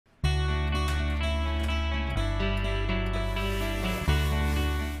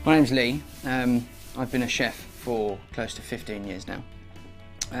My name's Lee. I've been a chef for close to 15 years now.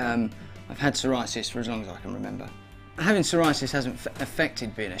 I've had psoriasis for as long as I can remember. Having psoriasis hasn't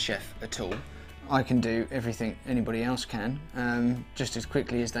affected being a chef at all. I can do everything anybody else can, just as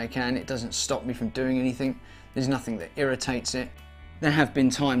quickly as they can. It doesn't stop me from doing anything. There's nothing that irritates it. There have been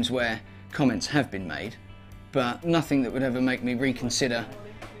times where comments have been made, but nothing that would ever make me reconsider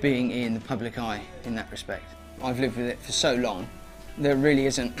being in the public eye in that respect. I've lived with it for so long, there really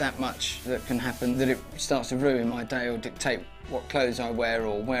isn't that much that can happen that it starts to ruin my day or dictate what clothes I wear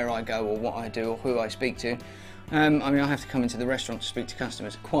or where I go or what I do or who I speak to. I mean, I have to come into the restaurant to speak to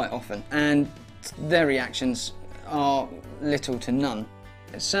customers quite often, and their reactions are little to none.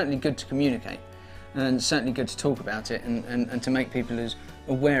 It's certainly good to communicate, and certainly good to talk about it and to make people as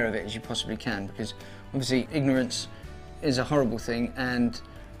aware of it as you possibly can, because obviously ignorance is a horrible thing, and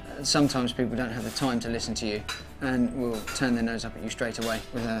sometimes people don't have the time to listen to you and will turn their nose up at you straight away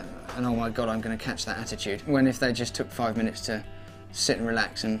with an "oh my god, I'm going to catch that" attitude, when if they just took 5 minutes to sit and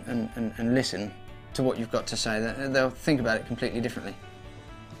relax and listen to what you've got to say, they'll think about it completely differently.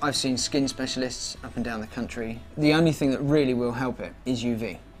 I've seen skin specialists up and down the country. The only thing that really will help it is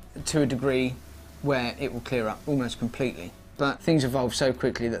UV, to a degree where it will clear up almost completely. But things evolve so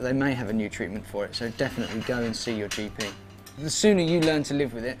quickly that they may have a new treatment for it, so definitely go and see your GP. The sooner you learn to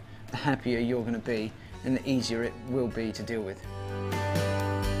live with it, the happier you're going to be and the easier it will be to deal with.